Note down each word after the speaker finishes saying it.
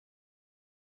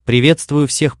Приветствую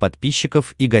всех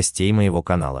подписчиков и гостей моего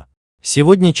канала.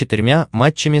 Сегодня 4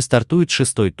 матчами стартует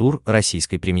 6-й тур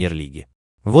Российской премьер-лиги.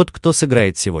 Вот кто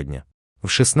сыграет сегодня. В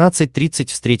 16:30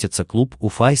 встретится клуб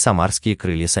Уфа и Самарские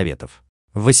крылья Советов.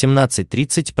 В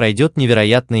 18:30 пройдет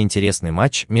невероятно интересный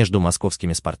матч между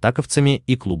московскими спартаковцами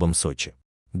и клубом Сочи.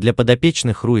 Для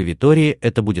подопечных Руи Витории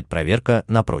это будет проверка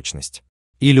на прочность.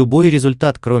 И любой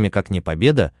результат, кроме как не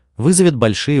победа, вызовет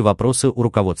большие вопросы у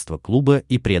руководства клуба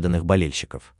и преданных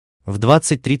болельщиков. В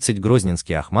 20:30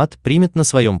 грозненский Ахмат примет на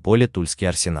своем поле тульский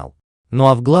Арсенал. Ну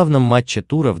а в главном матче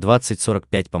тура в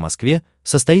 20:45 по Москве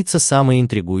состоится самый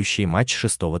интригующий матч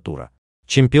 6-го тура.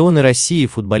 Чемпионы России,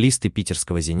 футболисты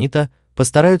питерского «Зенита»,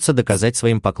 постараются доказать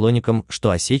своим поклонникам,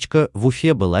 что осечка в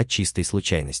Уфе была чистой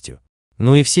случайностью.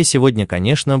 Ну и все сегодня,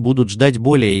 конечно, будут ждать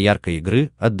более яркой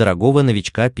игры от дорогого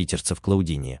новичка питерцев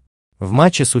Клаудини. В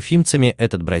матче с уфимцами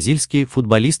этот бразильский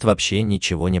футболист вообще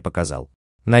ничего не показал.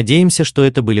 Надеемся, что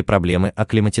это были проблемы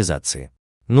акклиматизации.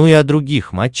 Ну и о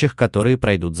других матчах, которые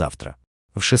пройдут завтра.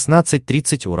 В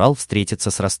 16:30 Урал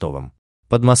встретится с Ростовом.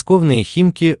 Подмосковные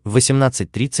 «Химки» в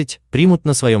 18:30 примут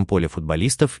на своем поле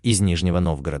футболистов из Нижнего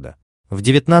Новгорода. В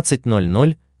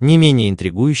 19:00 не менее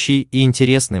интригующий и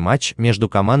интересный матч между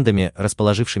командами,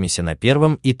 расположившимися на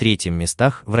 1-м и 3-м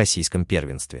местах в российском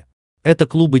первенстве. Это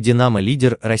клубы «Динамо»,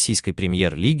 лидер Российской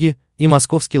премьер-лиги, и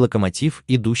московский «Локомотив»,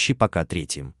 идущий пока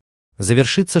 3-м.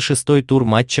 Завершится 6-й тур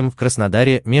матчем в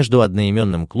Краснодаре между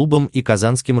одноименным клубом и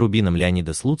казанским «Рубином»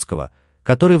 Леонида Слуцкого,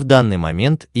 который в данный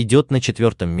момент идет на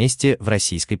 4-м месте в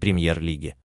Российской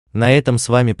премьер-лиге. На этом с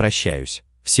вами прощаюсь.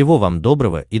 Всего вам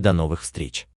доброго и до новых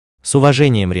встреч. С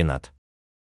уважением, Ренат.